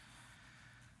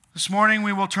This morning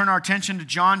we will turn our attention to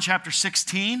John chapter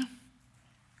 16.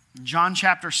 John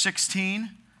chapter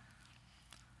 16.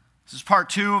 This is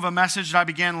part 2 of a message that I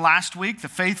began last week, the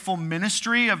faithful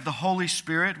ministry of the Holy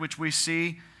Spirit, which we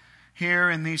see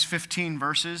here in these 15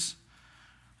 verses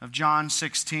of John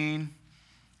 16. I'm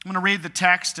going to read the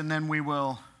text and then we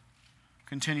will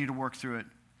continue to work through it.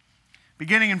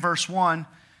 Beginning in verse 1,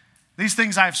 "These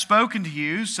things I have spoken to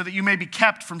you so that you may be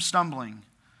kept from stumbling.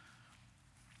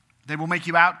 They will make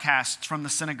you outcasts from the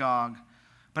synagogue.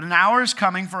 But an hour is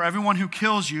coming for everyone who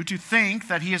kills you to think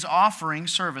that he is offering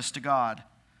service to God.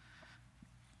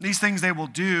 These things they will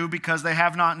do because they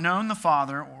have not known the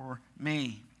Father or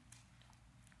me.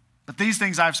 But these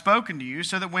things I have spoken to you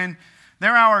so that when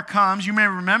their hour comes, you may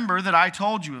remember that I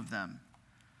told you of them.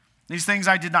 These things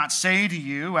I did not say to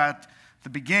you at the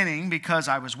beginning because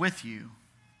I was with you.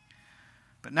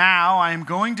 But now I am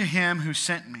going to him who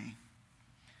sent me.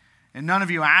 And none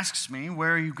of you asks me,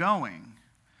 'Where are you going?'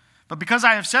 But because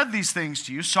I have said these things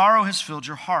to you, sorrow has filled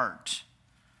your heart.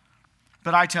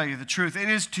 But I tell you the truth, it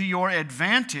is to your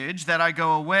advantage that I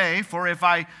go away, for if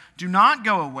I do not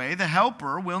go away, the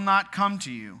Helper will not come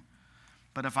to you.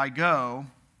 But if I go,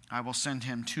 I will send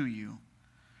him to you.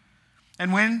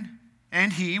 And when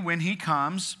he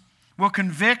comes, will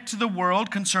convict the world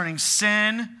concerning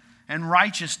sin and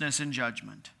righteousness and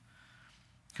judgment.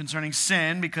 Concerning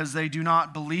sin, because they do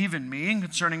not believe in me, and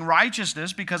concerning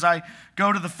righteousness, because I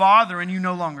go to the Father and you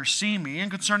no longer see me,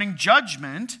 and concerning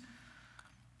judgment,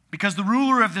 because the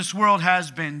ruler of this world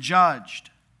has been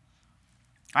judged.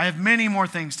 I have many more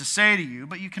things to say to you,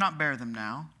 but you cannot bear them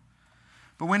now.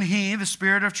 But when he, the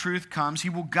Spirit of truth, comes, he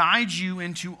will guide you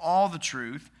into all the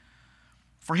truth,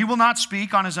 for he will not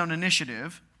speak on his own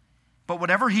initiative, but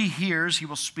whatever he hears he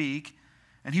will speak,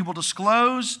 and he will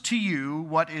disclose to you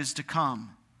what is to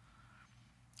come.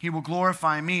 He will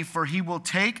glorify me, for he will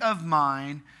take of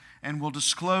mine and will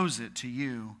disclose it to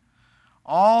you.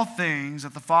 All things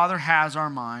that the Father has are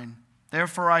mine.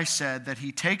 Therefore I said that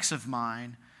he takes of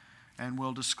mine and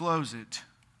will disclose it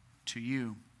to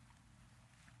you."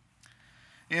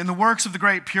 In the works of the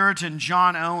great Puritan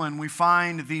John Owen, we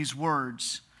find these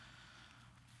words.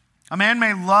 "A man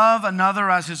may love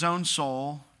another as his own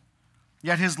soul,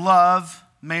 yet his love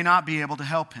may not be able to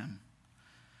help him.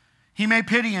 He may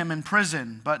pity him in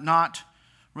prison, but not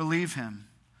relieve him.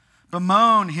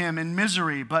 Bemoan him in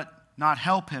misery, but not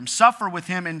help him. Suffer with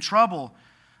him in trouble,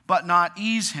 but not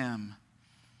ease him.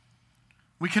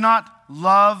 We cannot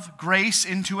love grace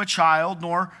into a child,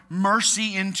 nor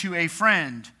mercy into a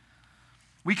friend.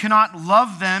 We cannot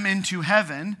love them into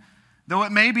heaven, though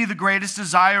it may be the greatest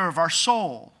desire of our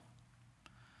soul.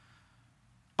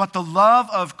 But the love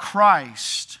of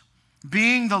Christ,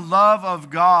 being the love of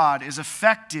God, is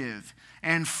effective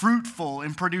and fruitful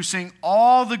in producing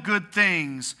all the good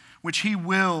things which he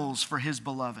wills for his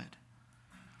beloved.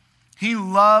 He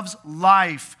loves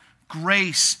life,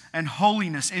 grace, and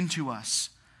holiness into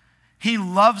us. He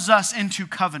loves us into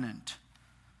covenant,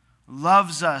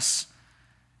 loves us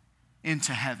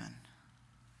into heaven.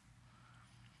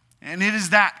 And it is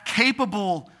that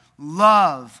capable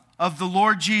love of the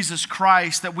Lord Jesus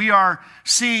Christ that we are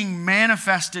seeing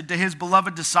manifested to his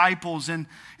beloved disciples in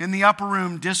the upper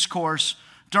room discourse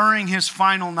during his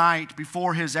final night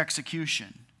before his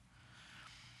execution.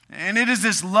 And it is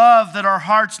this love that our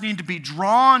hearts need to be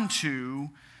drawn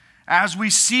to as we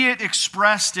see it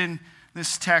expressed in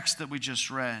this text that we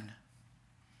just read.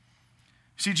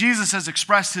 See, Jesus has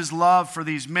expressed his love for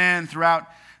these men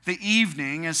throughout the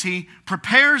evening as he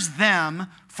prepares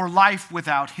them for life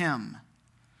without him.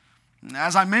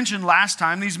 As I mentioned last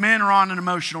time, these men are on an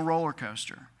emotional roller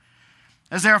coaster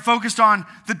as they are focused on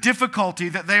the difficulty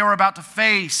that they are about to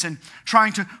face and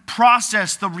trying to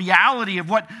process the reality of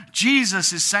what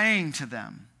Jesus is saying to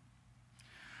them.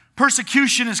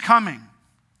 Persecution is coming,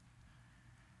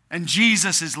 and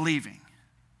Jesus is leaving.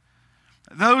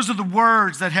 Those are the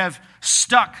words that have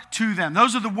stuck to them.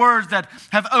 Those are the words that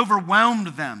have overwhelmed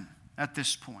them at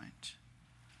this point.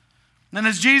 And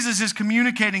as Jesus is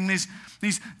communicating these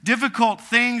difficult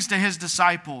things to his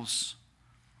disciples,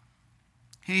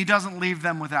 he doesn't leave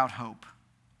them without hope.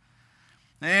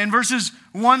 In verses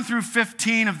 1 through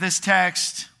 15 of this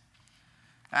text,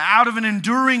 out of an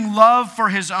enduring love for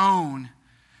his own,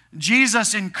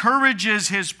 Jesus encourages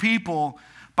his people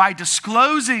by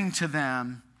disclosing to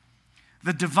them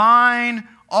the divine,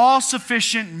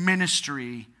 all-sufficient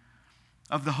ministry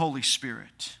of the Holy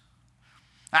Spirit.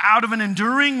 Out of an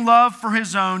enduring love for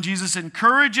his own, Jesus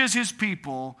encourages his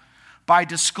people by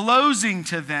disclosing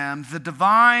to them the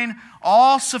divine,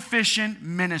 all-sufficient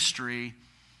ministry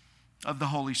of the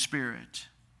Holy Spirit.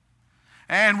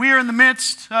 And we are in the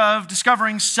midst of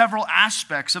discovering several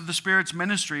aspects of the Spirit's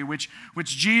ministry, which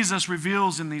Jesus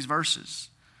reveals in these verses.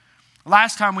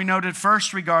 Last time we noted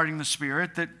first regarding the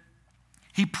Spirit that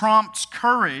he prompts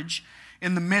courage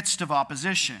in the midst of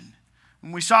opposition.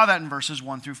 And we saw that in verses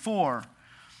 1 through 4.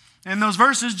 In those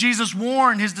verses, Jesus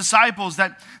warned his disciples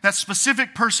that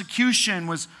specific persecution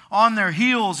was on their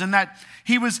heels and that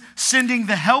he was sending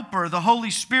the Helper, the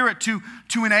Holy Spirit, to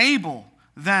enable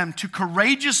them to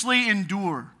courageously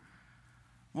endure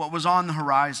what was on the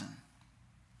horizon.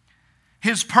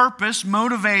 His purpose,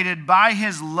 motivated by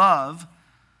his love,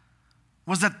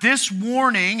 was that this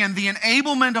warning and the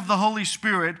enablement of the Holy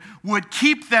Spirit would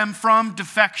keep them from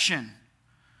defection.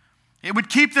 It would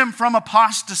keep them from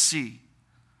apostasy.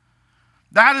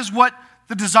 That is what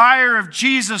the desire of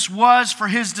Jesus was for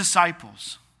his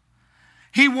disciples.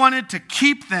 He wanted to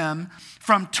keep them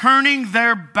from turning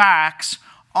their backs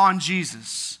on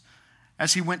Jesus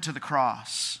as he went to the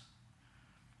cross.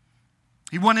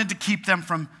 He wanted to keep them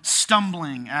from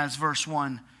stumbling, as verse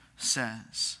 1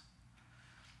 says.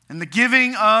 And the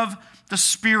giving of the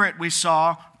Spirit, we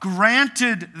saw,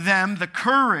 granted them the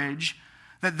courage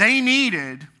that they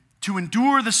needed to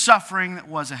endure the suffering that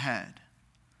was ahead.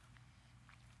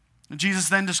 Jesus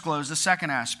then disclosed the second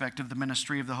aspect of the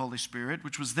ministry of the Holy Spirit,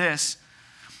 which was this,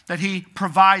 that he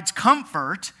provides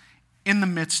comfort in the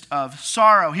midst of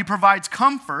sorrow. He provides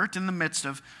comfort in the midst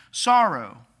of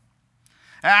sorrow.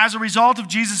 As a result of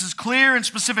Jesus' clear and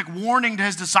specific warning to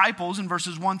his disciples in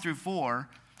verses 1 through 4,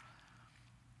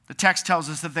 the text tells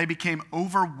us that they became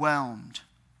overwhelmed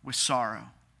with sorrow.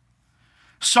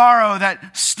 Sorrow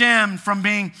that stemmed from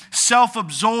being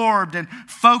self-absorbed and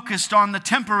focused on the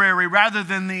temporary rather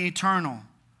than the eternal.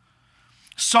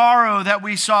 Sorrow that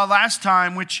we saw last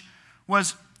time, which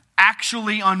was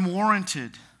actually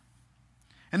unwarranted.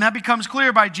 And that becomes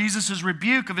clear by Jesus'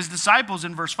 rebuke of his disciples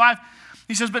in verse 5.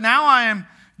 He says, "But now I am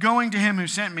going to him who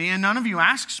sent me, and none of you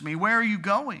asks me, 'Where are you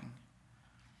going?'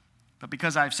 But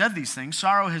because I have said these things,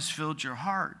 sorrow has filled your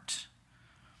heart."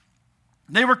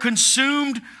 They were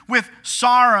consumed with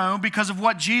sorrow because of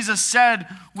what Jesus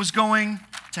said was going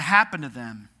to happen to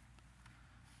them.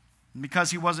 And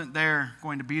because he wasn't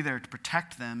going to be there to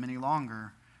protect them any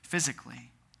longer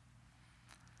physically.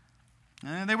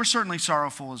 And they were certainly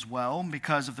sorrowful as well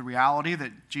because of the reality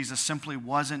that Jesus simply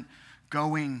wasn't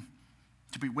going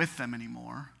to be with them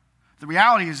anymore. The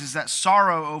reality is that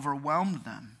sorrow overwhelmed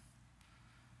them.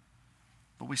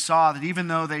 But we saw that even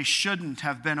though they shouldn't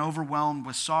have been overwhelmed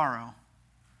with sorrow,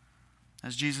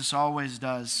 as Jesus always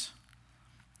does,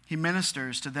 he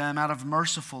ministers to them out of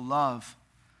merciful love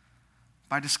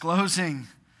by disclosing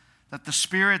that the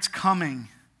Spirit's coming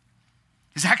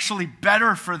is actually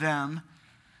better for them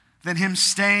than him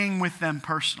staying with them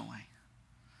personally.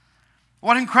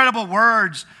 What incredible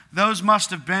words those must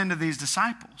have been to these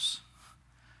disciples.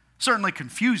 Certainly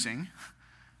confusing,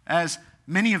 as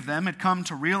many of them had come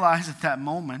to realize at that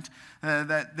moment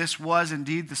that this was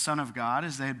indeed the Son of God,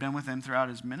 as they had been with him throughout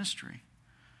his ministry.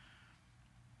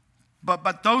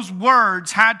 But those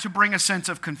words had to bring a sense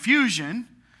of confusion,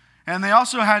 and they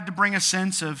also had to bring a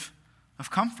sense of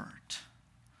comfort.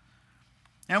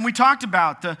 And we talked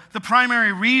about the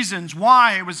primary reasons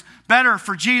why it was better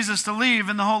for Jesus to leave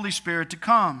and the Holy Spirit to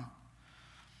come.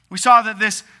 We saw that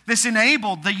this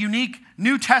enabled the unique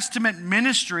New Testament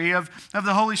ministry of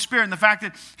the Holy Spirit, and the fact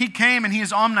that he came and he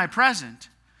is omnipresent.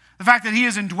 The fact that he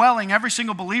is indwelling every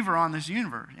single believer on this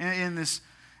universe,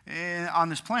 on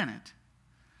this planet.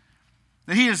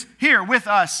 That he is here with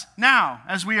us now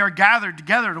as we are gathered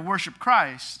together to worship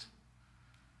Christ.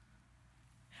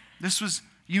 This was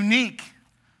unique.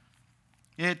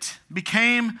 It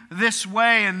became this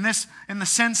way in the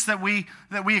sense that we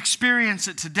experience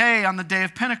it today on the day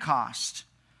of Pentecost.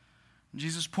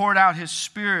 Jesus poured out his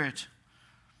Spirit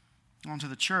onto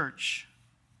the church.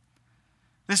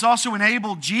 This also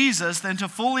enabled Jesus then to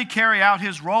fully carry out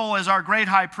his role as our great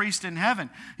high priest in heaven.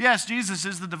 Yes, Jesus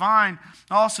is the divine,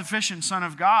 all-sufficient Son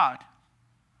of God,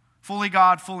 fully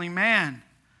man.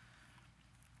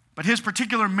 But his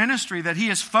particular ministry that he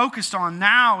is focused on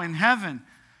now in heaven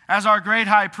as our great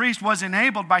high priest was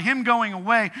enabled by him going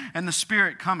away and the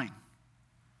Spirit coming.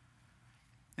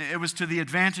 It was to the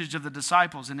advantage of the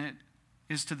disciples, and it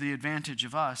is to the advantage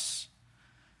of us.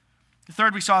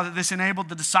 Third, we saw that this enabled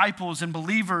the disciples and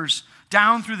believers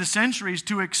down through the centuries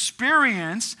to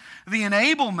experience the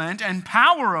enablement and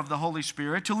power of the Holy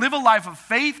Spirit to live a life of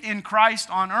faith in Christ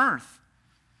on earth.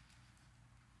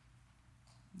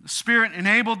 The Spirit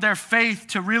enabled their faith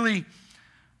to really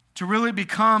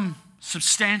become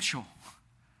substantial.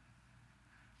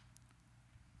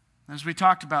 As we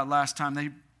talked about last time, they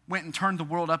went and turned the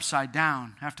world upside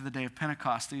down after the day of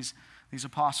Pentecost. These these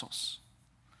apostles.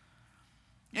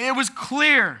 It was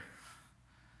clear,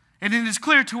 and it is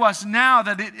clear to us now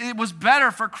that it was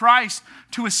better for Christ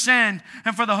to ascend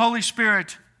and for the Holy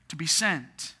Spirit to be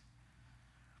sent.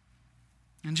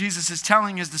 And Jesus is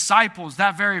telling his disciples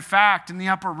that very fact in the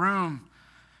upper room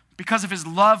because of his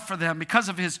love for them, because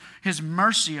of his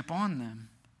mercy upon them.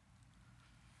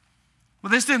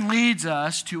 Well, this then leads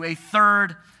us to a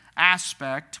third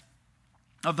aspect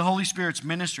of the Holy Spirit's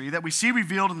ministry that we see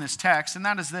revealed in this text, and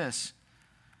that is this.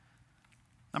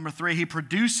 Number 3, he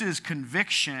produces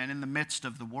conviction in the midst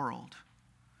of the world.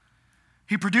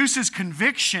 He produces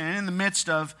conviction in the midst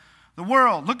of the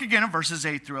world. Look again at verses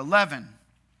 8 through 11.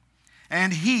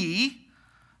 And he,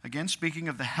 again speaking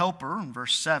of the helper in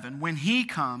verse 7, when he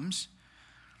comes,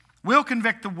 will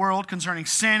convict the world concerning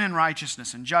sin and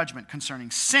righteousness and judgment.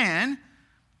 Concerning sin,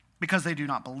 because they do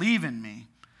not believe in me.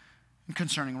 And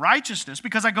concerning righteousness,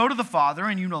 because I go to the Father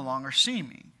and you no longer see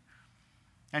me.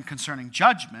 And concerning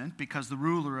judgment, because the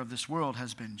ruler of this world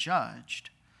has been judged.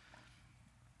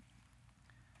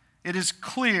 It is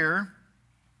clear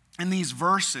in these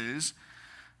verses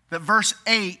that verse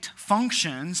 8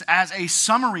 functions as a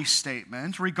summary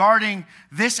statement regarding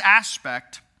this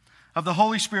aspect of the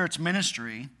Holy Spirit's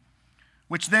ministry,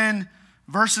 which then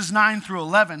verses 9 through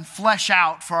 11 flesh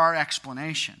out for our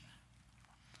explanation.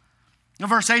 Now,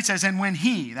 verse 8 says, and when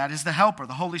he, that is the helper,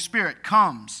 the Holy Spirit,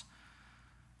 comes,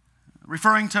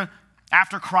 referring to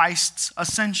after Christ's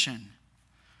ascension.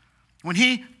 When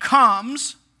he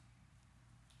comes,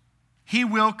 he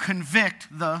will convict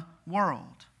the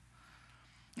world.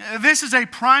 This is a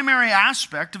primary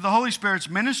aspect of the Holy Spirit's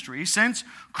ministry since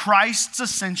Christ's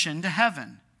ascension to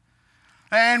heaven.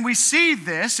 And we see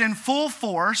this in full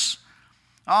force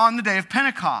on the day of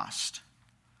Pentecost.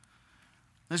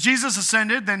 As Jesus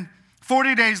ascended, then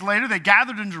 40 days later they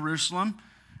gathered in Jerusalem,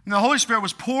 and the Holy Spirit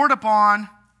was poured upon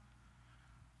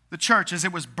the church as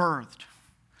it was birthed.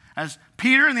 As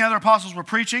Peter and the other apostles were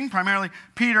preaching, primarily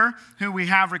Peter, who we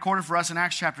have recorded for us in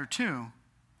Acts chapter 2,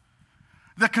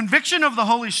 the conviction of the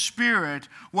Holy Spirit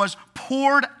was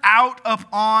poured out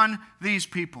upon these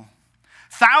people.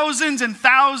 Thousands and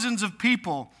thousands of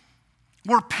people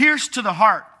were pierced to the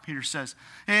heart, Peter says.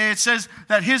 It says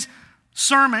that his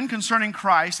sermon concerning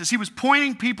Christ, as he was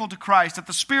pointing people to Christ, that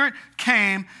the Spirit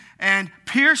came and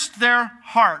pierced their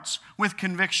hearts with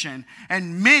conviction,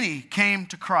 and many came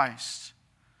to Christ.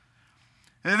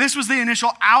 This was the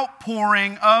initial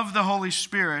outpouring of the Holy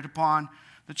Spirit upon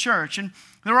the church. And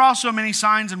there were also many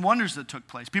signs and wonders that took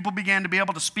place. People began to be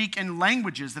able to speak in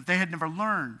languages that they had never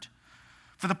learned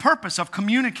for the purpose of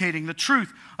communicating the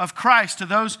truth of Christ to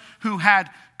those who had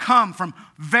come from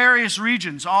various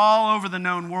regions all over the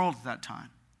known world at that time.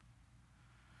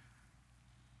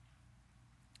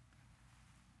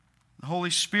 The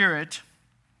Holy Spirit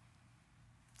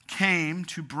came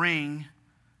to bring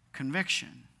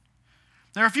conviction.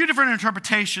 There are a few different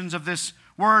interpretations of this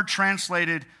word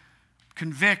translated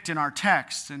convict in our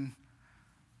text, and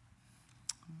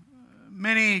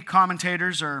many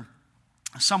commentators are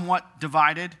somewhat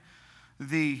divided.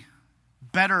 The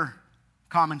better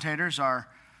commentators are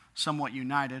somewhat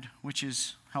united, which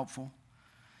is helpful.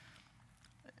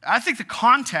 I think the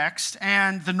context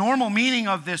and the normal meaning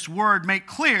of this word make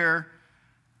clear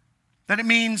that it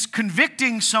means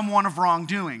convicting someone of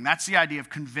wrongdoing. That's the idea of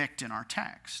convict in our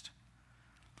text.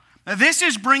 Now, this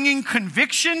is bringing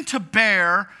conviction to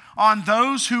bear on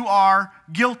those who are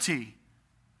guilty.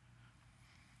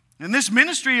 And this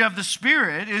ministry of the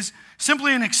Spirit is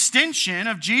simply an extension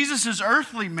of Jesus'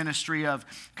 earthly ministry of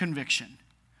conviction.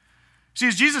 See,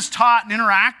 as Jesus taught and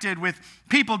interacted with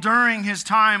people during his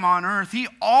time on earth, he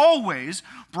always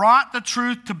brought the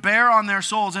truth to bear on their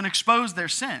souls and exposed their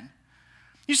sin.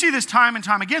 You see this time and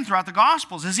time again throughout the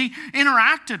Gospels as he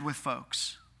interacted with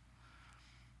folks.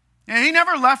 And he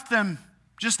never left them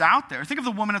just out there. Think of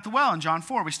the woman at the well in John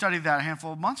 4. We studied that a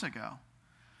handful of months ago.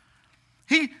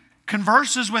 He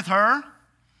converses with her,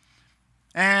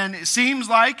 and it seems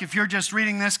like, if you're just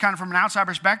reading this kind of from an outside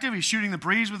perspective, he's shooting the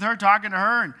breeze with her, talking to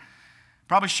her, and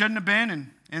probably shouldn't have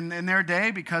been in their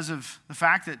day because of the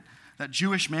fact that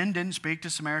Jewish men didn't speak to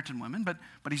Samaritan women, but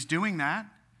he's doing that.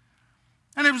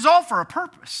 And it was all for a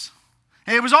purpose.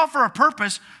 It was all for a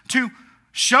purpose to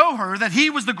show her that he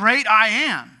was the great I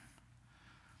am.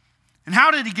 And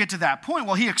how did he get to that point?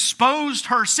 Well, he exposed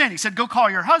her sin. He said, go call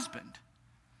your husband.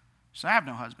 She said, I have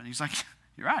no husband. He's like,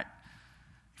 you're right.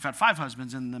 You've had 5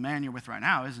 husbands, and the man you're with right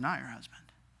now is not your husband.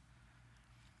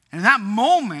 And in that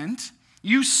moment,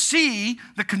 you see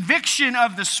the conviction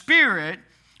of the Spirit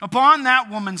upon that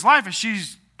woman's life. As she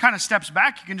kind of steps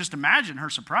back, you can just imagine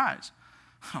her surprise.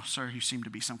 Oh, sir, you seem to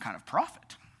be some kind of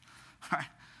prophet. All right.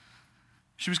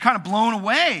 She was kind of blown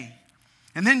away.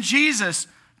 And then Jesus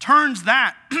turns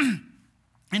that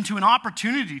into an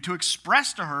opportunity to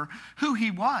express to her who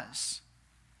he was.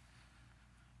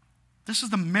 This is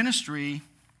the ministry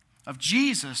of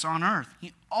Jesus on earth.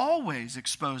 He always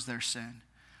exposed their sin.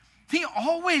 He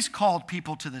always called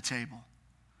people to the table.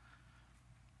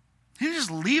 He didn't just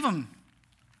leave them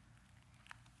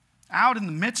out in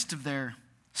the midst of their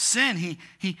sin.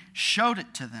 He showed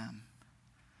it to them.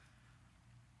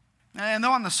 And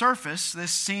though on the surface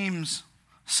this seems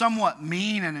somewhat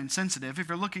mean and insensitive, if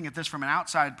you're looking at this from an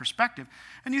outside perspective,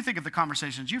 and you think of the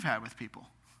conversations you've had with people,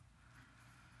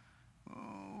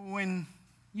 when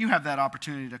you have that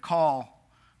opportunity to call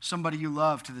somebody you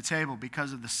love to the table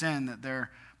because of the sin that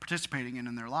they're participating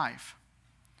in their life,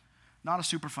 not a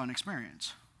super fun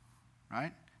experience,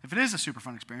 right? If it is a super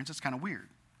fun experience, it's kind of weird.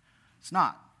 It's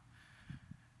not.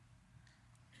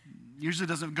 Usually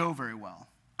doesn't go very well.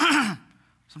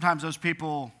 Sometimes those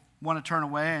people want to turn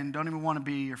away and don't even want to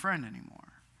be your friend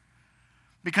anymore.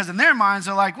 Because in their minds,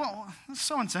 they're like, well, that's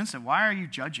so insensitive. Why are you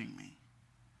judging me?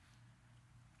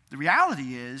 The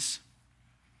reality is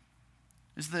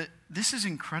that this is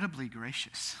incredibly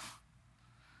gracious.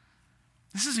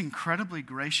 This is incredibly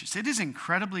gracious. It is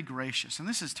incredibly gracious. And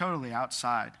this is totally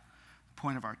outside the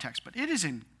point of our text. But it is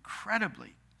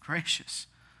incredibly gracious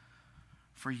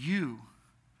for you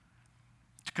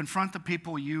to confront the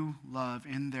people you love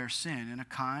in their sin in a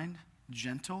kind,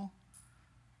 gentle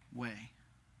way.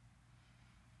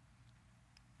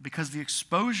 Because the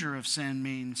exposure of sin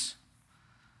means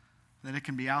that it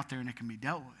can be out there and it can be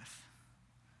dealt with.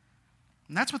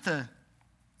 And that's what the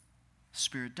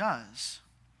Spirit does.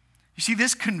 You see,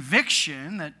 this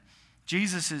conviction that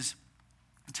Jesus is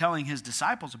telling his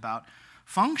disciples about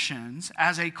functions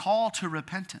as a call to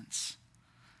repentance.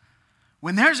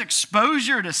 When there's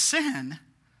exposure to sin,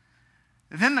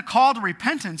 then the call to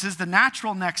repentance is the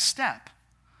natural next step.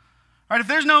 Right? If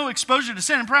there's no exposure to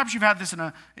sin, and perhaps you've had this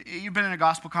you've been in a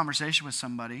gospel conversation with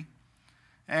somebody,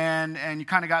 and you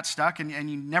kind of got stuck, and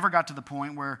you never got to the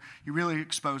point where you really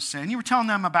exposed sin. You were telling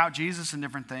them about Jesus and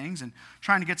different things, and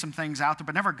trying to get some things out there,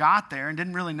 but never got there, and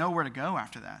didn't really know where to go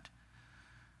after that.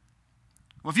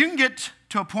 Well, if you can get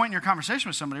to a point in your conversation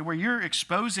with somebody where you're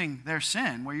exposing their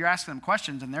sin, where you're asking them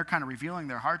questions and they're kind of revealing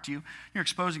their heart to you, you're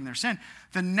exposing their sin,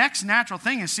 the next natural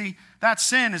thing is, see, that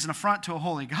sin is an affront to a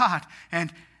holy God,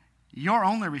 and your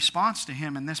only response to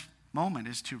him in this moment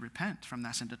is to repent from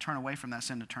that sin, to turn away from that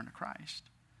sin, to turn to Christ.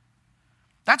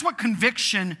 That's what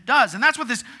conviction does, and that's what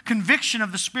this conviction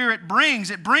of the Spirit brings.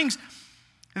 It brings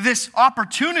this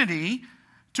opportunity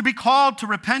to be called to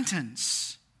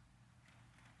repentance.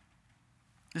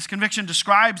 This conviction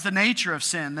describes the nature of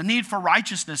sin, the need for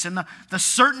righteousness, and the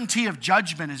certainty of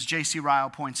judgment, as J.C. Ryle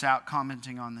points out,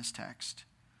 commenting on this text.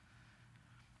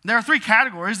 There are three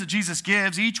categories that Jesus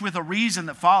gives, each with a reason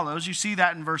that follows. You see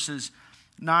that in verses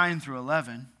 9 through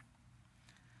 11.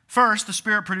 First, the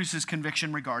Spirit produces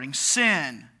conviction regarding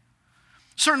sin.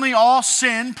 Certainly all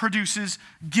sin produces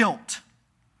guilt.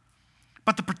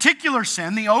 But the particular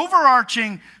sin, the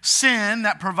overarching sin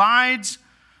that provides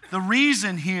the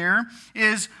reason here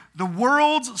is the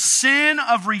world's sin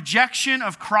of rejection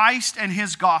of Christ and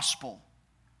his gospel.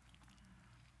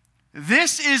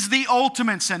 This is the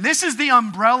ultimate sin. This is the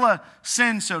umbrella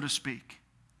sin, so to speak.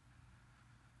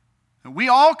 We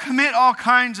all commit all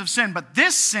kinds of sin, but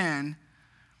this sin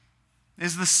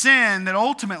is the sin that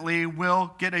ultimately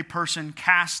will get a person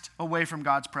cast away from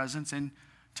God's presence into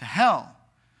hell.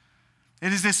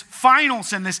 It is this final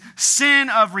sin, this sin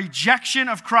of rejection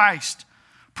of Christ,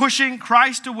 pushing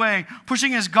Christ away,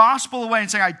 pushing his gospel away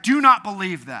and saying, I do not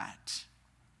believe that.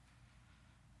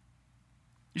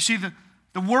 You see,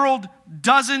 the world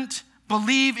doesn't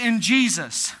believe in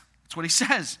Jesus. That's what he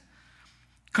says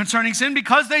concerning sin,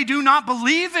 because they do not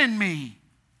believe in me.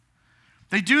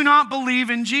 They do not believe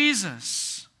in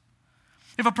Jesus.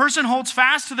 If a person holds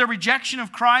fast to their rejection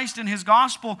of Christ and his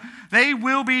gospel, they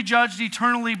will be judged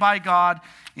eternally by God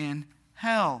in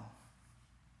hell.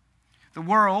 The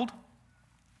world,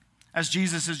 as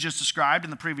Jesus has just described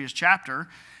in the previous chapter,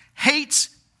 hates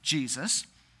Jesus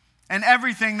and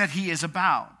everything that he is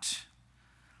about.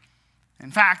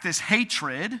 In fact, this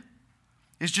hatred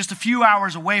is just a few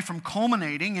hours away from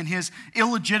culminating in his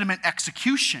illegitimate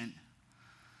execution.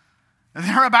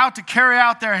 They're about to carry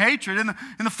out their hatred in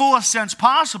the fullest sense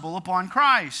possible upon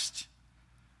Christ.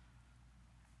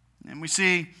 And we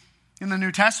see in the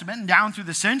New Testament and down through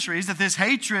the centuries that this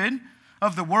hatred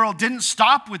of the world didn't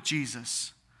stop with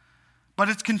Jesus, but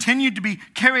it's continued to be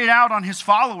carried out on his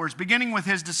followers, beginning with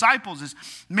his disciples, as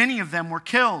many of them were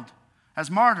killed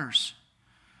as martyrs.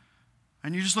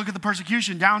 And you just look at the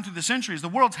persecution down through the centuries. The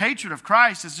world's hatred of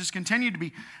Christ has just continued to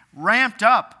be ramped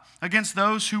up against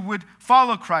those who would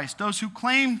follow Christ, those who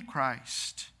claim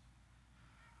Christ.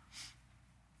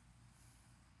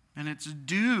 And it's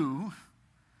due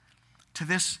to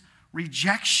this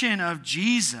rejection of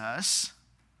Jesus,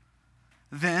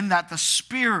 then, that the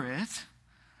Spirit,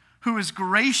 who is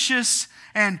gracious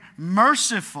and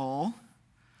merciful,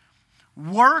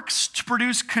 works to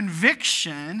produce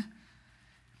conviction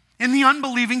in the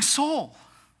unbelieving soul,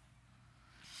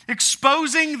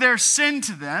 exposing their sin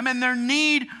to them and their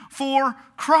need for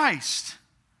Christ.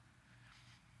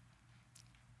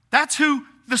 That's who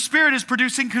the Spirit is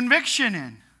producing conviction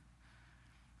in.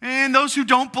 And those who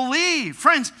don't believe.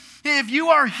 Friends, if you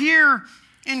are here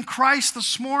in Christ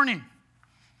this morning,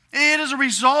 it is a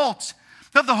result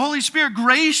of the Holy Spirit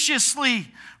graciously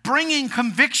bringing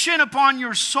conviction upon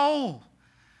your soul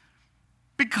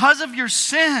because of your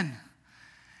sin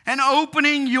and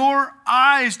opening your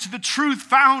eyes to the truth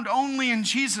found only in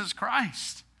Jesus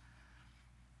Christ.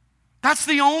 That's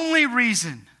the only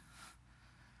reason.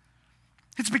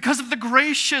 It's because of the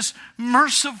gracious,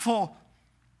 merciful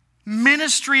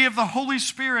ministry of the Holy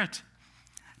Spirit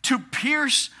to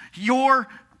pierce your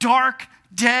dark,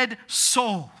 dead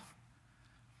soul,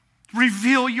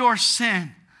 reveal your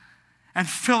sin, and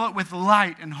fill it with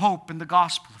light and hope in the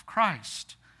gospel of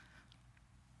Christ.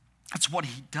 That's what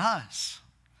He does.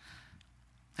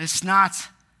 It's not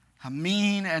a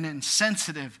mean and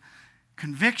insensitive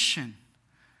conviction.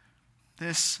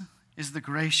 This is the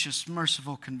gracious,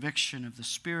 merciful conviction of the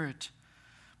Spirit.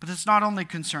 But it's not only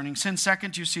concerning sin.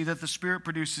 Second, you see that the Spirit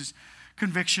produces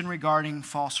conviction regarding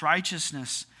false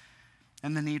righteousness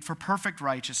and the need for perfect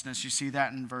righteousness. You see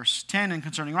that in verse 10. And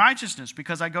concerning righteousness,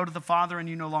 because I go to the Father and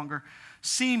you no longer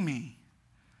see me.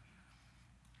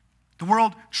 The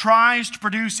world tries to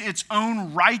produce its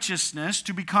own righteousness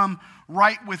to become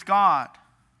right with God.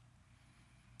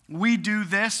 We do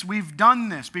this, we've done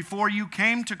this before you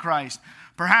came to Christ.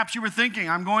 Perhaps you were thinking,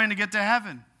 I'm going to get to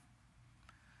heaven.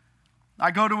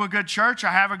 I go to a good church.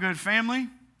 I have a good family.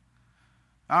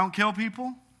 I don't kill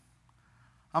people.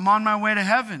 I'm on my way to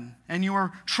heaven. And you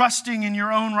are trusting in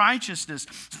your own righteousness.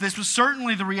 So this was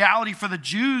certainly the reality for the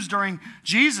Jews during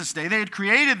Jesus' day. They had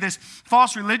created this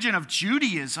false religion of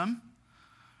Judaism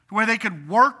where they could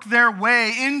work their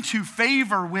way into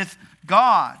favor with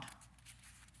God.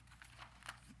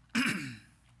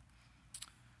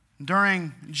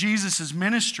 During Jesus'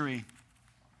 ministry,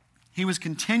 He was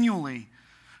continually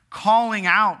calling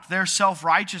out their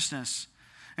self-righteousness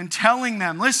and telling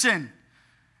them, listen,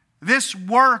 this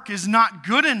work is not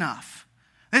good enough.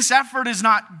 This effort is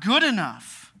not good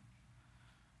enough.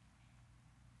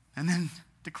 And then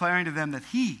declaring to them that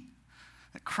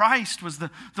Christ was the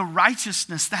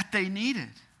righteousness that they needed.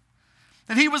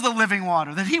 That He was the living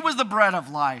water. That He was the bread of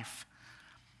life.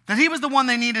 That He was the one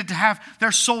they needed to have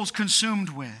their souls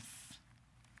consumed with.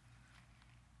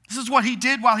 This is what He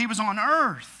did while He was on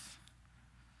earth.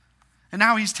 And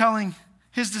now He's telling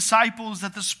His disciples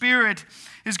that the Spirit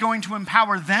is going to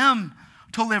empower them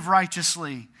to live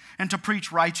righteously and to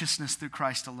preach righteousness through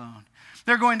Christ alone.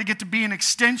 They're going to get to be an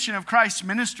extension of Christ's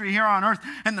ministry here on earth,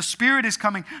 and the Spirit is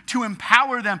coming to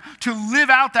empower them to live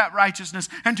out that righteousness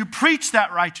and to preach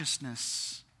that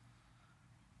righteousness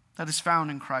that is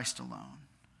found in Christ alone.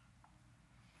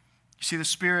 You see, the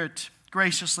Spirit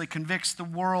graciously convicts the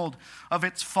world of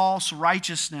its false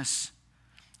righteousness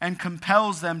and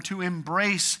compels them to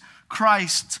embrace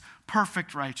Christ's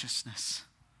perfect righteousness.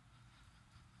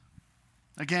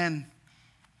 Again,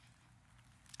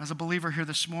 as a believer here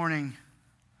this morning,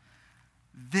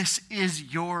 this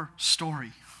is your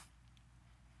story.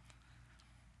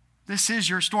 This is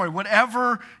your story.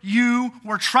 Whatever you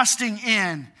were trusting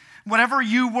in, whatever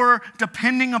you were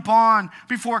depending upon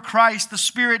before Christ, the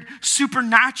Spirit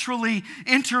supernaturally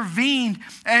intervened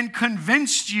and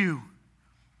convinced you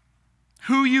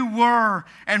who you were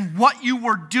and what you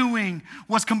were doing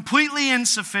was completely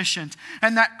insufficient,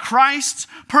 and that Christ's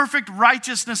perfect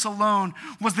righteousness alone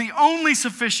was the only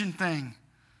sufficient thing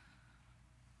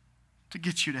to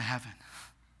get you to heaven.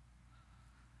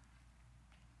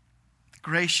 The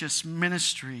gracious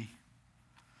ministry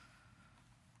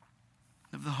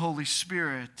of the Holy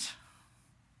Spirit.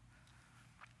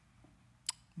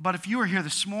 But if you are here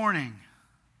this morning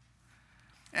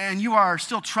and you are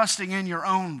still trusting in your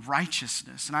own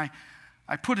righteousness, and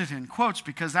I put it in quotes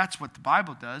because that's what the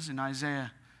Bible does in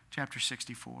Isaiah chapter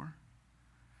 64,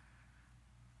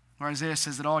 where Isaiah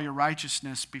says that all your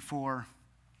righteousness before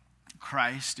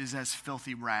Christ is as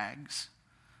filthy rags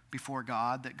before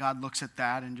God, that God looks at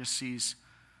that and just sees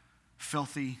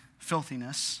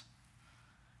filthiness.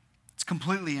 It's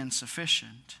completely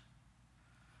insufficient.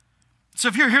 So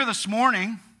if you're here this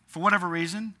morning, for whatever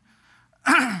reason,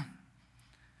 and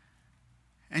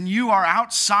you are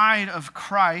outside of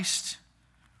Christ,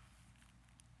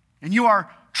 and you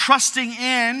are trusting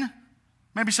in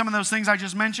maybe some of those things I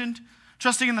just mentioned,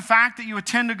 trusting in the fact that you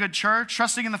attend a good church,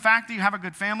 trusting in the fact that you have a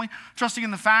good family, trusting in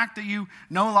the fact that you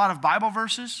know a lot of Bible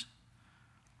verses,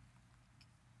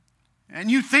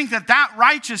 and you think that that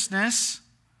righteousness,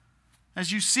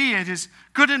 as you see it, is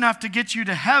good enough to get you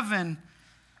to heaven,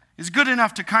 is good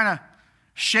enough to kind of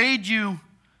shade you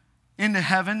into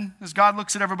heaven, as God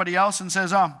looks at everybody else and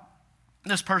says, oh,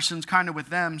 this person's kind of with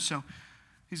them, so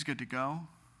he's good to go.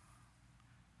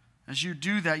 As you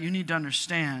do that, you need to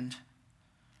understand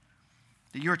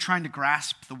that you're trying to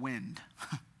grasp the wind.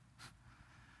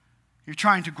 You're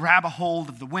trying to grab a hold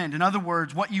of the wind. In other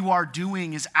words, what you are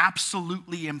doing is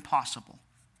absolutely impossible.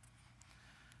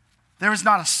 There is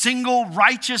not a single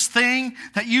righteous thing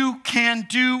that you can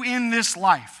do in this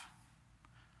life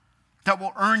that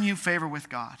will earn you favor with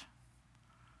God.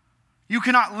 You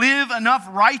cannot live enough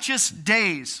righteous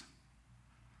days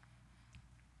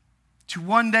to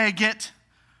one day get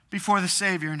before the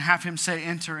Savior and have him say,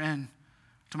 enter in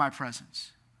to my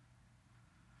presence.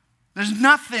 There's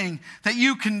nothing that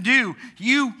you can do.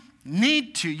 You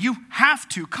have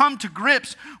to come to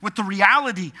grips with the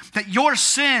reality that your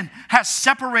sin has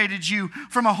separated you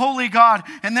from a holy God,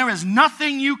 and there is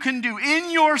nothing you can do in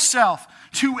yourself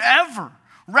to ever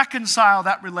reconcile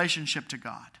that relationship to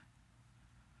God.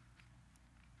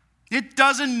 It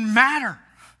doesn't matter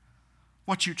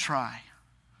what you try.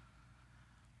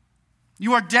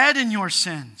 You are dead in your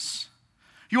sins.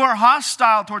 You are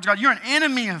hostile towards God. You're an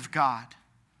enemy of God.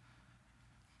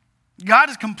 God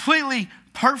is completely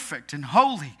perfect and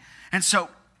holy. And so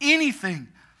anything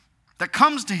that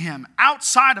comes to him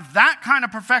outside of that kind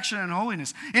of perfection and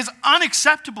holiness is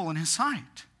unacceptable in his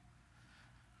sight.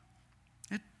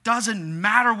 It doesn't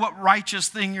matter what righteous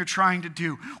thing you're trying to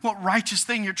do, what righteous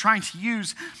thing you're trying to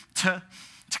use to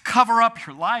cover up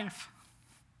your life.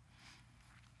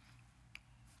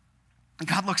 And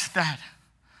God looks at that.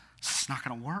 It's not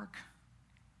going to work.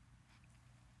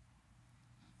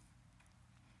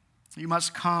 You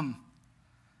must come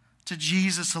to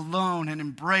Jesus alone and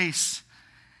embrace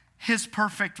his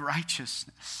perfect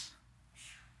righteousness.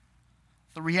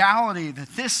 The reality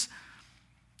that this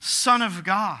Son of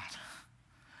God,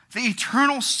 the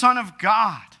eternal Son of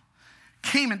God,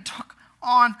 came and took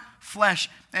on flesh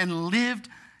and lived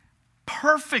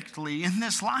perfectly in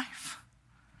this life.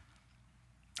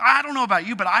 I don't know about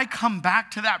you, but I come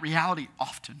back to that reality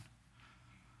often.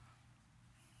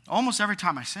 Almost every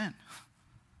time I sin.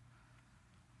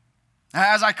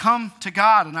 As I come to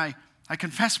God and I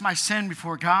confess my sin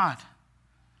before God,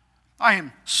 I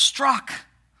am struck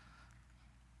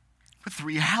with the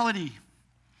reality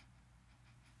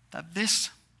that this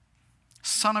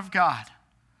Son of God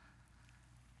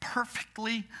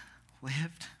perfectly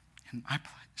lived in my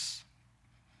place.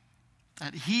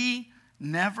 That he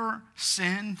never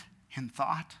sinned in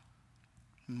thought,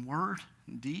 in word,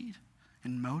 in deed,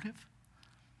 in motive.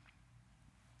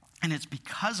 And it's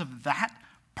because of that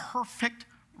perfect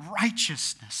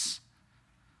righteousness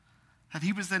that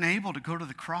he was then able to go to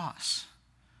the cross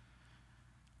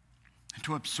and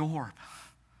to absorb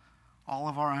all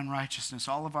of our unrighteousness,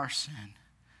 all of our sin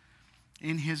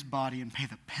in his body and pay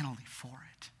the penalty for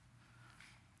it.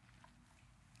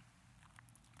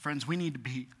 Friends, we need to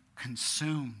be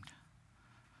consumed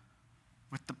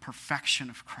with the perfection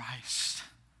of Christ,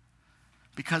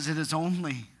 because it is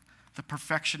only the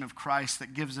perfection of Christ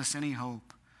that gives us any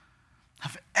hope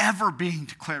of ever being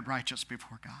declared righteous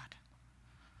before God.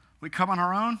 We come on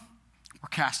our own, we're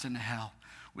cast into hell.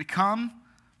 We come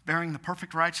bearing the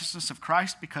perfect righteousness of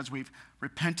Christ because we've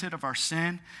repented of our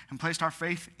sin and placed our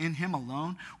faith in him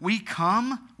alone. We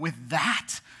come with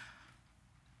that,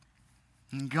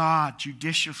 and God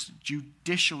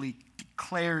judicially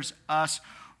declares us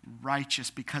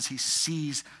righteous because he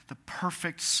sees the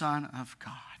perfect Son of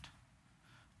God.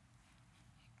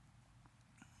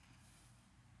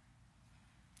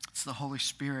 It's the Holy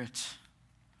Spirit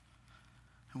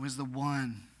who is the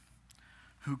one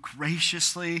who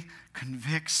graciously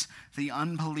convicts the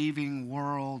unbelieving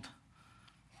world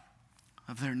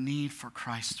of their need for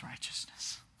Christ's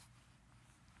righteousness.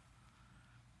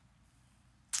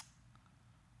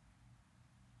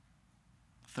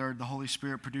 Third, the Holy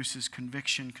Spirit produces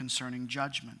conviction concerning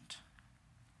judgment.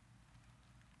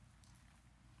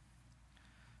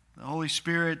 The Holy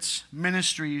Spirit's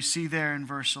ministry, you see there in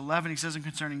verse 11, he says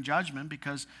concerning judgment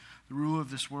because the ruler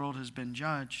of this world has been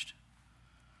judged.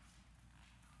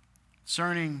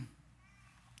 Concerning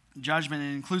judgment,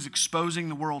 it includes exposing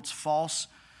the world's false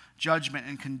judgment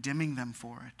and condemning them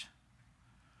for it.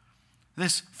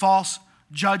 This false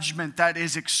judgment that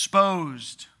is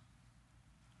exposed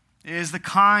is the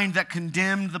kind that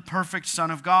condemned the perfect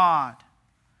Son of God.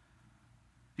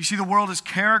 You see, the world is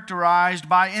characterized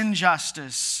by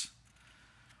injustice,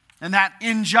 and that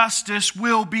injustice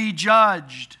will be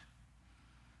judged.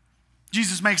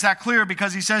 Jesus makes that clear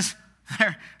because he says there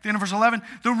at the end of verse 11,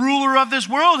 the ruler of this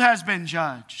world has been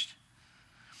judged.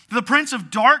 The prince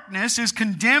of darkness is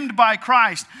condemned by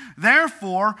Christ.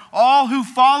 Therefore, all who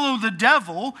follow the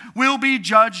devil will be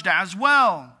judged as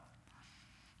well.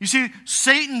 You see,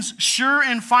 Satan's sure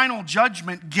and final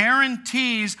judgment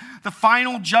guarantees the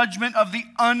final judgment of the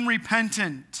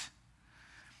unrepentant.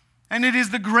 And it is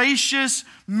the gracious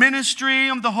ministry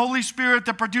of the Holy Spirit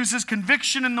that produces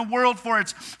conviction in the world for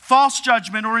its false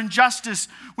judgment or injustice,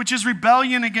 which is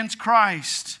rebellion against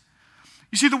Christ.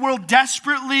 You see, the world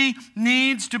desperately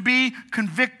needs to be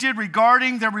convicted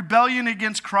regarding their rebellion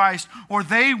against Christ, or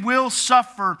they will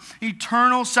suffer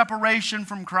eternal separation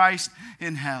from Christ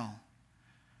in hell.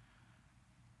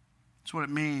 That's what it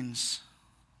means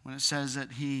when it says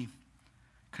that he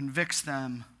convicts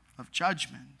them of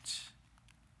judgment.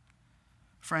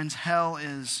 Friends, hell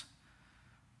is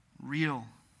real.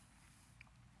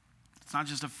 It's not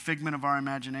just a figment of our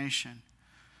imagination.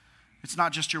 It's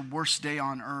not just your worst day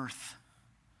on earth.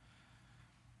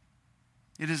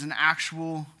 It is an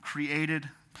actual created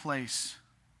place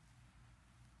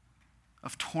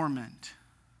of torment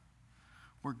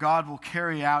where God will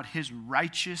carry out his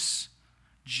righteous,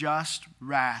 just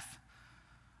wrath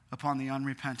upon the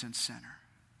unrepentant sinner.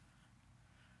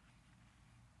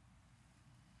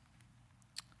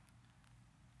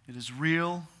 It is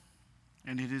real,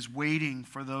 and it is waiting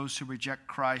for those who reject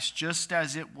Christ, just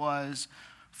as it was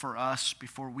for us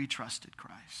before we trusted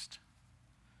Christ.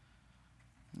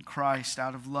 And Christ,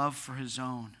 out of love for his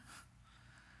own,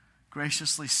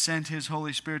 graciously sent his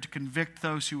Holy Spirit to convict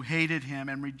those who hated him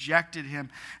and rejected him,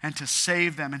 and to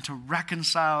save them and to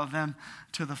reconcile them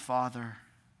to the Father.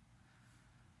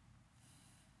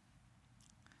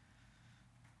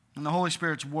 And the Holy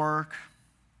Spirit's work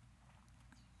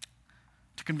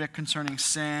to convict concerning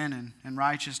sin and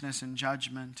righteousness and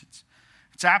judgment,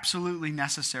 it's absolutely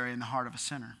necessary in the heart of a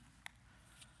sinner.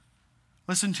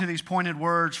 Listen to these pointed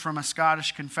words from a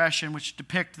Scottish confession which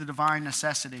depict the divine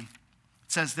necessity.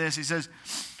 It says this, he says,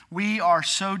 "We are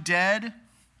so dead,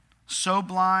 so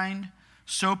blind,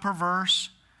 so perverse,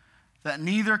 that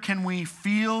neither can we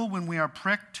feel when we are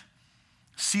pricked,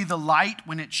 see the light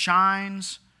when it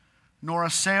shines, nor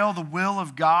assail the will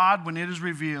of God when it is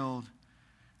revealed,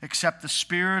 except the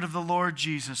Spirit of the Lord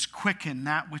Jesus quicken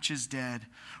that which is dead,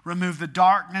 remove the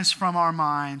darkness from our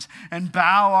minds, and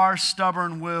bow our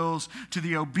stubborn wills to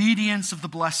the obedience of the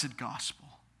blessed gospel."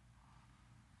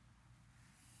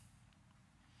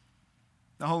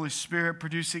 The Holy Spirit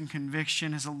producing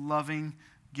conviction is a loving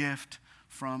gift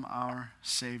from our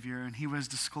Savior, and he was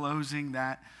disclosing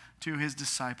that to his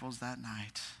disciples that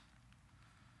night.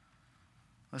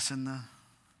 Listen,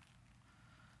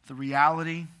 the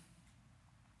reality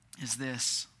is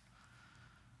this,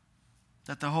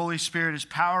 that the Holy Spirit is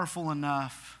powerful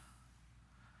enough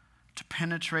to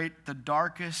penetrate the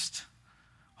darkest,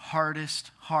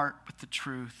 hardest heart with the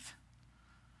truth.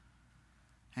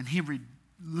 And he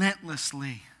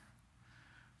relentlessly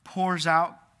pours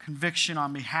out conviction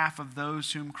on behalf of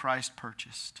those whom Christ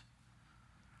purchased.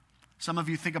 Some of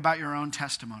you think about your own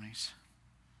testimonies.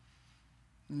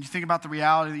 And you think about the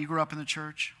reality that you grew up in the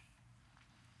church.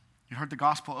 You heard the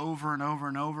gospel over and over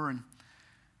and over. And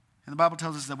the Bible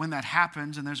tells us that when that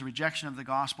happens and there's a rejection of the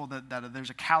gospel, that there's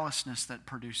a callousness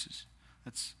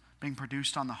that's being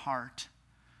produced on the heart.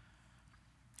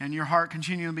 And your heart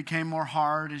continually became more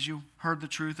hard as you heard the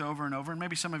truth over and over. And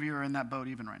maybe some of you are in that boat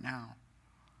even right now.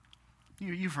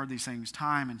 You've heard these things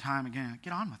time and time again.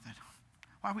 Get on with it.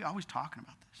 Why are we always talking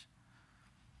about this?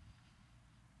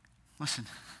 Listen,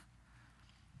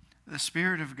 the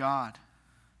Spirit of God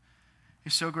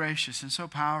is so gracious and so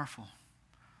powerful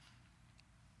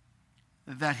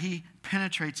that he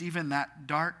penetrates even that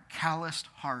dark, calloused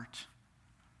heart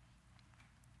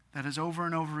that has over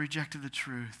and over rejected the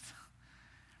truth.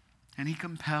 And he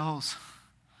compels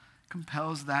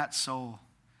that soul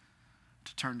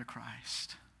to turn to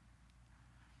Christ.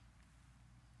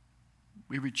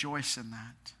 We rejoice in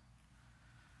that.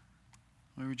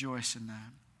 We rejoice in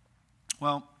that.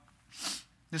 Well,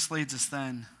 this leads us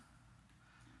then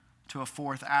to a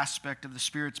fourth aspect of the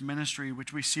Spirit's ministry,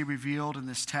 which we see revealed in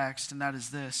this text, and that is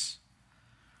this,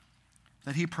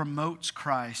 that he promotes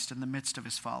Christ in the midst of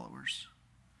his followers.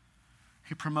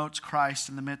 He promotes Christ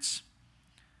in the midst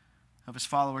of his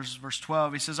followers. Verse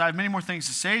 12, he says, "I have many more things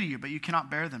to say to you, but you cannot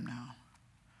bear them now."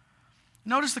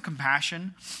 Notice the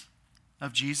compassion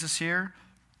of Jesus here,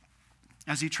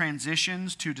 as he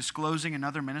transitions to disclosing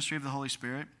another ministry of the Holy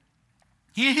Spirit,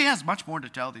 he has much more to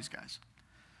tell these guys.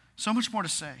 So much more to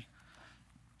say.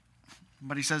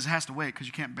 But he says it has to wait because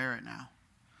you can't bear it now.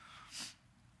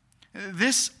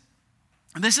 This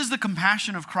is the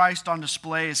compassion of Christ on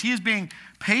display as he is being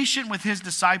patient with his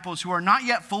disciples who are not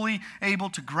yet fully able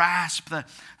to grasp the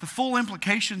full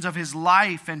implications of his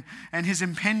life and his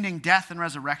impending death and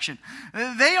resurrection.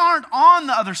 They aren't on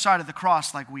the other side of the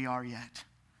cross like we are yet.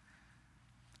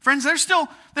 Friends, they're still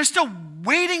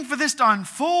waiting for this to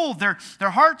unfold. Their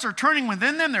hearts are turning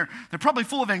within them. They're probably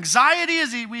full of anxiety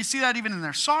as we see that even in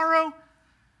their sorrow.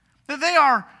 That they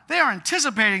are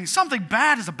anticipating something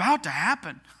bad is about to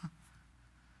happen.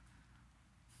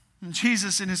 And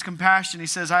Jesus, in his compassion, he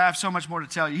says, I have so much more to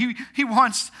tell you. He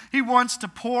wants to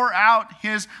pour out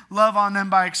his love on them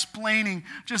by explaining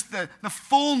just the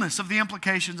fullness of the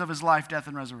implications of his life, death,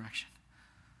 and resurrection.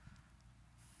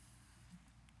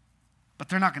 But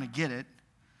they're not going to get it.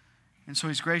 And so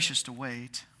he's gracious to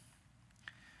wait.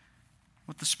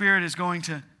 What the Spirit is going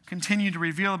to continue to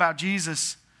reveal about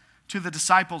Jesus to the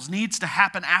disciples needs to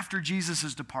happen after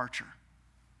Jesus' departure.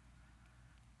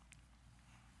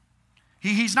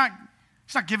 He's not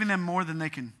giving them more than they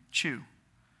can chew.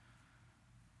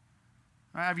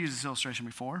 I've used this illustration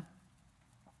before.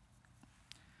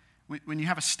 When you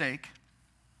have a steak,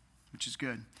 which is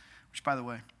good, which, by the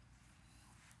way,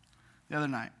 the other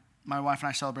night, my wife and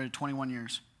I celebrated 21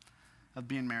 years of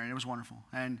being married. It was wonderful.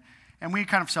 And we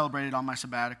kind of celebrated on my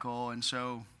sabbatical, and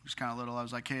so just kind of little. I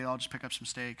was like, hey, I'll just pick up some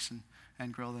steaks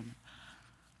and grill them.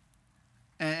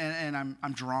 And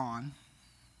I'm drawn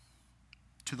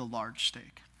to the large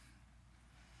steak.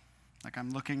 Like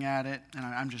I'm looking at it, and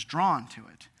I'm just drawn to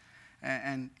it.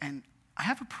 And I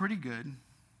have a pretty good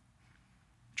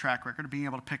track record of being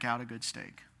able to pick out a good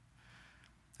steak.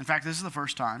 In fact, this is the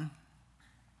first time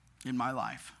in my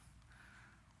life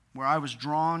where I was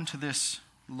drawn to this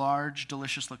large,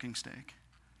 delicious-looking steak,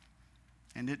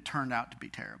 and it turned out to be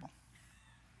terrible.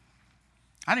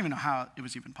 I didn't even know how it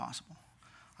was even possible.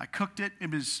 I cooked it. It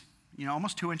was,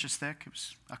 almost 2 inches thick. It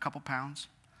was a couple pounds.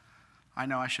 I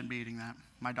know I shouldn't be eating that.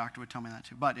 My doctor would tell me that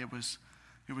too. But it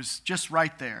was just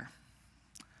right there.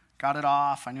 Got it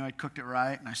off. I knew I'd cooked it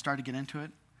right, and I started to get into it.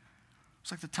 It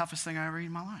was like the toughest thing I ever ate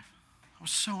in my life. I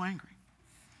was so angry.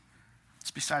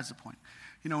 It's besides the point.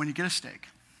 When you get a steak,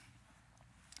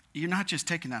 you're not just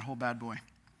taking that whole bad boy,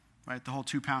 right, the whole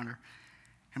 2-pounder,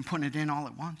 and putting it in all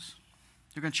at once.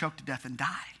 You're going to choke to death and die.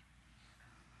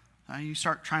 You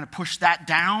start trying to push that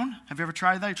down. Have you ever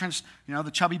tried that? You're trying to,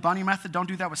 the chubby bunny method. Don't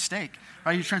do that with steak,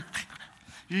 right?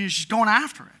 You're just going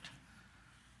after it.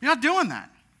 You're not doing that.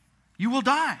 You will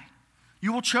die.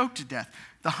 You will choke to death.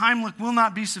 The Heimlich will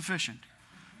not be sufficient.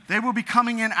 They will be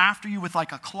coming in after you with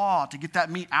like a claw to get that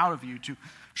meat out of you, to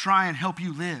try and help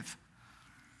you live.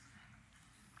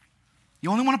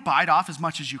 You only want to bite off as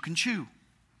much as you can chew.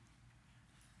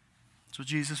 That's what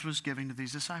Jesus was giving to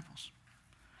these disciples.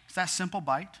 It's that simple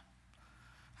bite.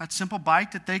 That simple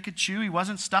bite that they could chew. He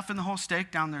wasn't stuffing the whole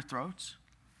steak down their throats,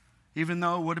 even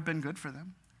though it would have been good for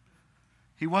them.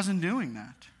 He wasn't doing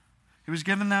that. He was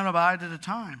giving them a bite at a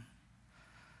time,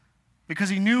 because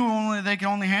he knew they could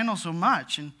only handle so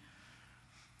much. And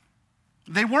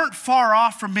they weren't far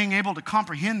off from being able to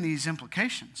comprehend these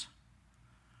implications.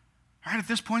 Right at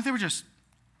this point, they were just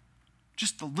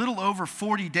a little over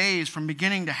 40 days from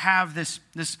beginning to have this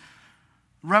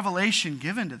revelation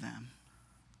given to them.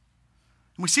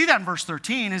 And we see that in verse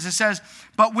 13 as it says,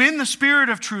 but when the Spirit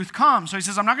of truth comes, so he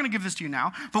says, I'm not going to give this to you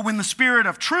now, but when the Spirit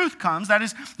of truth comes, that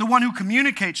is the one who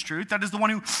communicates truth, that is the one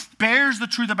who bears the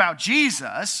truth about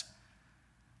Jesus,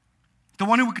 the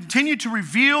one who will continue to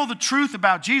reveal the truth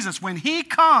about Jesus, when he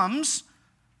comes,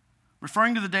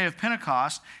 referring to the day of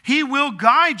Pentecost, he will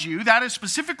guide you, that is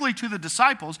specifically to the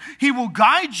disciples, he will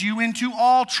guide you into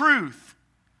all truth.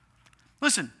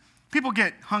 Listen, people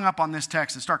get hung up on this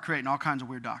text and start creating all kinds of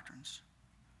weird doctrines.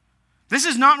 This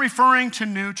is not referring to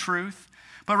new truth,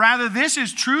 but rather this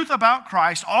is truth about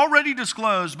Christ already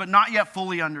disclosed but not yet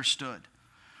fully understood.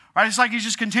 Right? It's like he's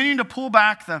just continuing to pull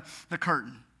back the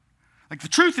curtain. Like the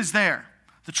truth is there.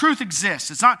 The truth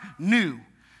exists. It's not new.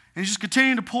 And he's just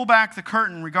continuing to pull back the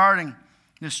curtain regarding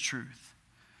this truth.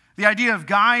 The idea of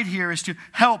guide here is to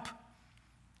help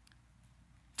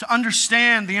to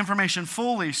understand the information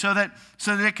fully so that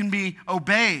it can be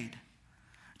obeyed.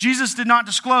 Jesus did not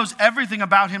disclose everything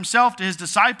about himself to his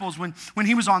disciples when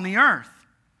he was on the earth.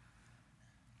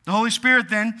 The Holy Spirit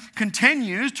then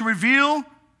continues to reveal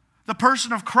the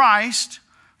person of Christ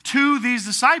to these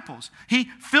disciples.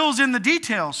 He fills in the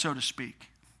details, so to speak.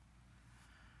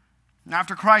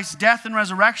 After Christ's death and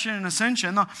resurrection and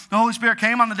ascension, the Holy Spirit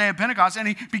came on the day of Pentecost, and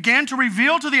he began to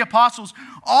reveal to the apostles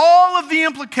all of the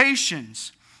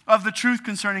implications of the truth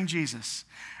concerning Jesus.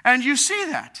 And you see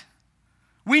that.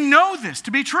 We know this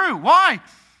to be true. Why?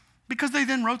 Because they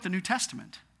then wrote the New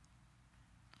Testament.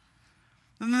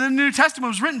 The New Testament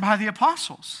was written by the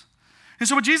apostles. And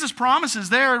so what Jesus promises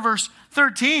there in verse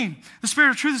 13, the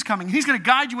Spirit of truth is coming. He's going to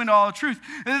guide you into all the truth.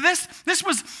 This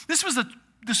was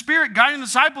the Spirit guiding the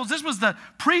disciples. This was the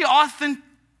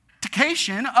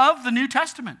pre-authentication of the New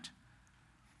Testament.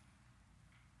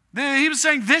 He was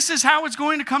saying this is how it's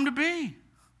going to come to be.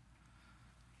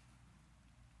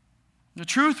 The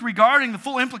truth regarding the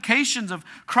full implications of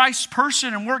Christ's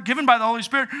person and work given by the Holy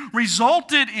Spirit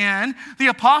resulted in the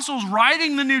apostles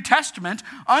writing the New Testament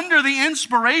under the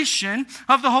inspiration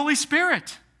of the Holy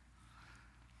Spirit.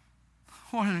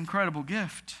 What an incredible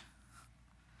gift.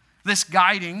 This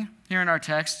guiding, here in our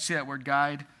text, see that word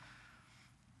guide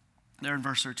there in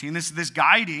verse 13. This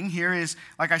guiding here is,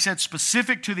 like I said,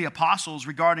 specific to the apostles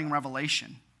regarding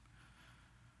revelation.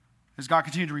 As God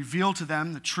continued to reveal to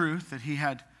them the truth that he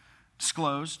had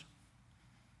disclosed.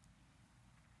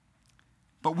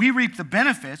 But we reap the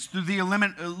benefits through the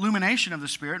illumination of the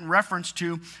Spirit in reference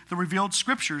to the revealed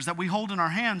scriptures that we hold in our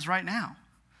hands right now.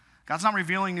 God's not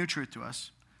revealing new truth to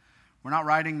us. We're not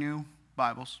writing new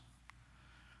Bibles.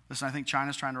 Listen, I think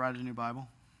China's trying to write a new Bible.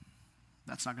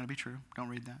 That's not going to be true. Don't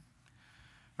read that.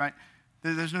 Right?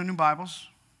 There's no new Bibles.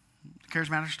 The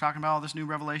Charismatics are talking about all this new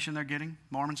revelation they're getting.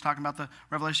 Mormons talking about the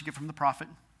revelation you get from the prophet.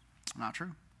 Not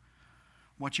true.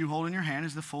 What you hold in your hand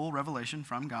is the full revelation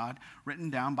from God written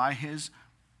down by his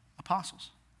apostles.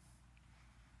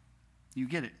 You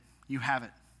get it. You have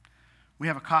it. We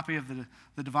have a copy of the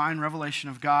divine revelation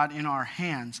of God in our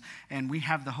hands, and we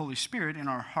have the Holy Spirit in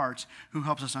our hearts who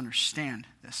helps us understand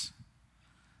this.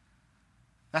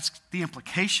 That's the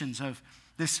implications of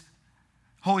this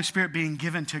Holy Spirit being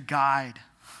given to guide.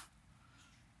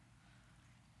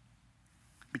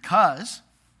 Because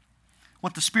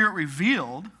what the Spirit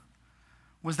revealed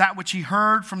was that which he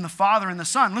heard from the Father and the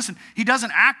Son. Listen, he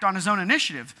doesn't act on his own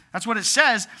initiative. That's what it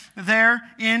says there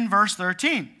in verse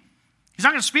 13. He's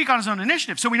not going to speak on his own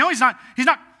initiative. So we know he's not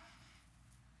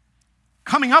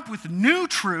coming up with new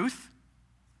truth.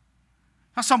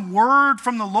 Not some word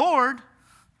from the Lord.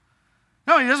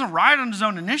 No, he doesn't write on his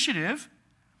own initiative.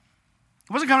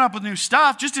 He wasn't coming up with new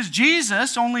stuff. Just as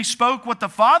Jesus only spoke what the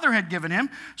Father had given him,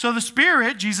 so the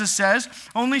Spirit, Jesus says,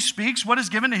 only speaks what is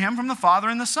given to him from the Father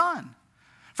and the Son.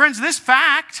 Friends, this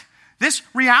fact, this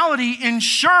reality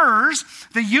ensures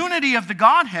the unity of the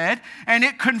Godhead, and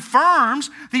it confirms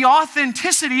the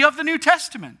authenticity of the New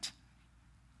Testament.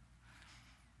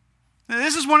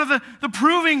 This is one of the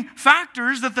proving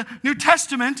factors that the New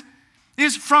Testament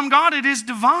is from God. It is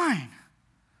divine.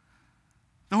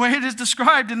 The way it is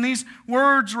described in these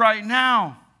words right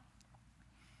now.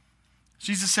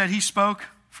 Jesus said he spoke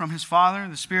from his Father.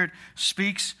 The Spirit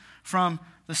speaks from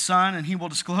the Son, and he will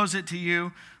disclose it to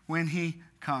you when he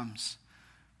comes.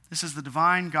 This is the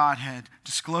divine Godhead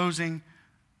disclosing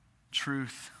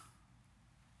truth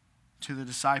to the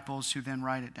disciples who then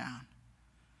write it down.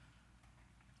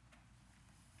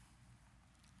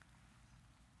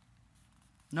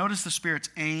 Notice the Spirit's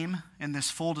aim in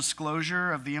this full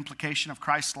disclosure of the implication of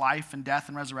Christ's life and death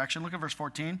and resurrection. Look at verse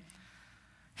 14.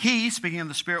 He, speaking of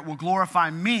the Spirit, will glorify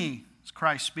me, it's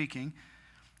Christ speaking,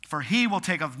 for he will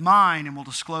take of mine and will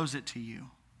disclose it to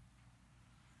you.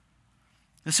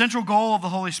 The central goal of the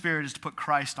Holy Spirit is to put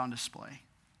Christ on display.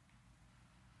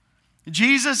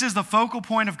 Jesus is the focal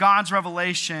point of God's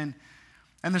revelation,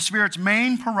 and the Spirit's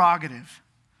main prerogative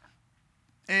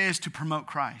is to promote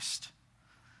Christ.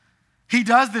 He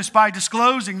does this by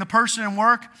disclosing the person and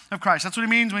work of Christ. That's what he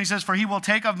means when he says, for he will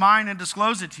take of mine and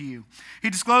disclose it to you.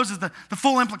 He discloses the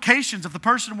full implications of the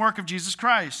person and work of Jesus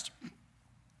Christ.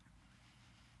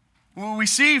 Well, we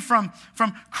see from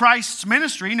Christ's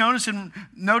ministry,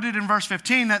 noted in verse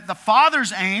 15, that the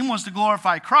Father's aim was to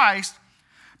glorify Christ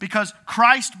because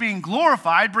Christ being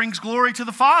glorified brings glory to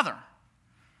the Father.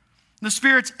 The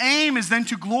Spirit's aim is then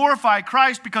to glorify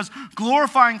Christ because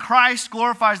glorifying Christ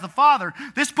glorifies the Father.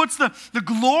 This puts the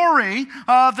glory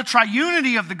of the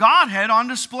triunity of the Godhead on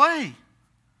display.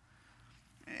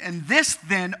 And this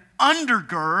then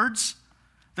undergirds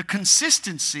the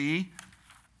consistency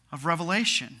of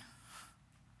revelation.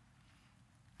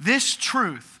 This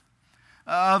truth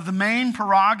of the main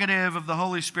prerogative of the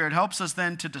Holy Spirit helps us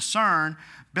then to discern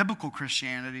biblical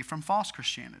Christianity from false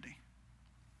Christianity.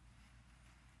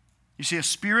 You see, a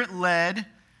Spirit-led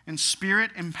and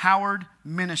Spirit-empowered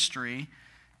ministry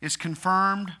is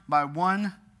confirmed by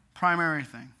one primary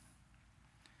thing.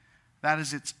 That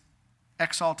is its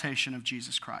exaltation of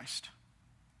Jesus Christ.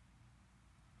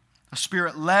 A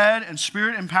Spirit-led and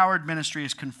Spirit-empowered ministry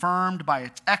is confirmed by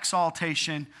its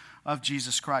exaltation of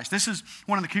Jesus Christ. This is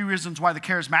one of the key reasons why the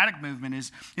charismatic movement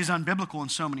is unbiblical in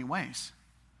so many ways.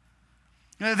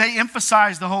 They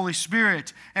emphasize the Holy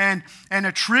Spirit and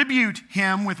attribute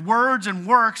him with words and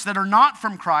works that are not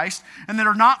from Christ and that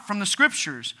are not from the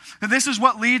Scriptures. And this is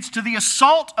what leads to the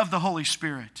assault of the Holy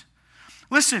Spirit.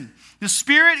 Listen, the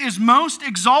Spirit is most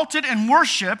exalted and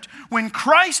worshiped when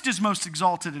Christ is most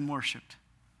exalted and worshiped.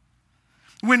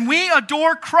 When we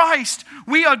adore Christ,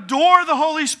 we adore the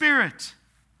Holy Spirit.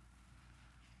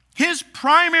 His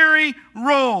primary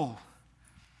role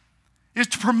is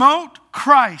to promote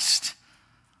Christ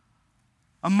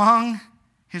among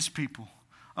his people,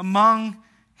 among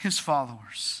his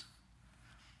followers.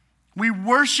 We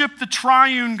worship the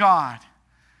triune God.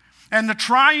 And the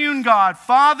triune God,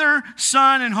 Father,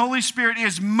 Son, and Holy Spirit,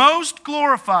 is most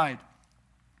glorified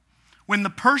when the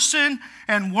person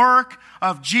and work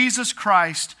of Jesus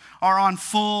Christ are on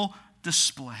full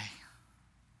display.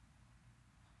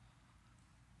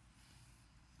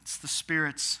 It's the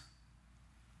Spirit's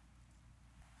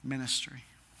ministry.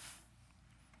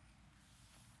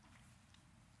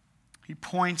 He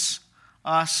points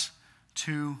us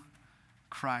to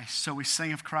Christ. So we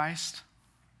sing of Christ.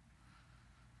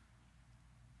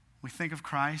 We think of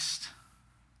Christ.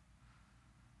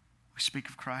 We speak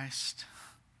of Christ.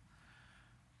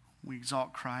 We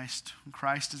exalt Christ. When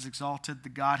Christ is exalted, the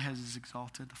Godhead is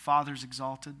exalted. The Father's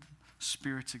exalted. The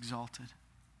Spirit's exalted.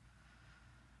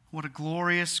 What a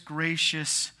glorious,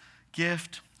 gracious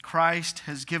gift Christ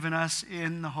has given us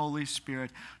in the Holy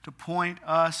Spirit to point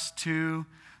us to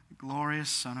the glorious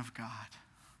Son of God.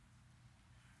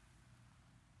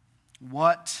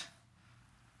 What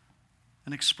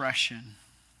an expression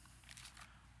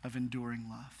of enduring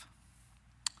love.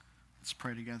 Let's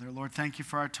pray together. Lord, thank you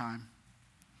for our time.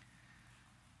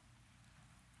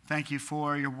 Thank you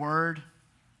for your word.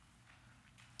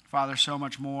 Father, so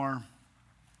much more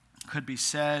could be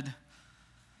said.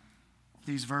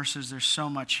 These verses, there's so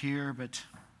much here, but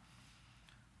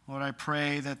Lord, I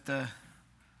pray that the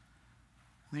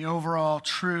overall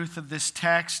truth of this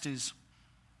text is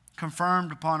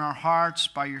confirmed upon our hearts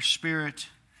by your Spirit,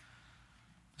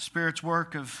 the Spirit's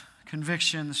work of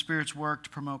conviction, the Spirit's work to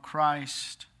promote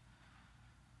Christ.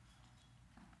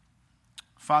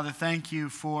 Father, thank you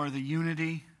for the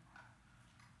unity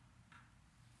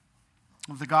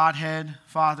of the Godhead,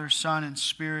 Father, Son, and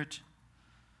Spirit.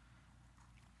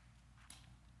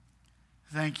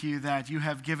 Thank you that you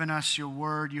have given us your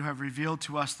word. You have revealed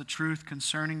to us the truth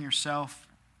concerning yourself.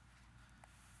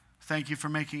 Thank you for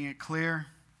making it clear.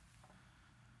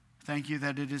 Thank you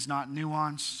that it is not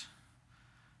nuanced.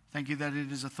 Thank you that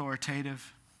it is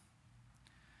authoritative.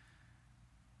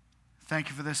 Thank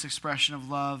you for this expression of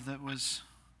love that was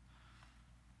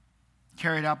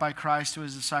carried out by Christ to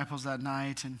his disciples that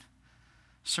night, and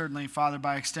certainly, Father,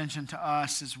 by extension to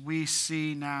us as we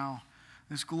see now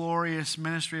this glorious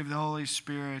ministry of the Holy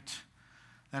Spirit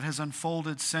that has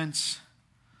unfolded since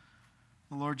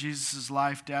the Lord Jesus'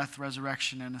 life, death,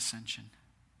 resurrection, and ascension.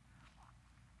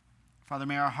 Father,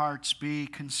 may our hearts be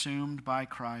consumed by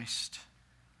Christ.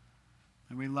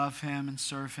 May we love him and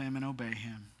serve him and obey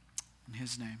him. In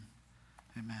his name,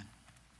 amen.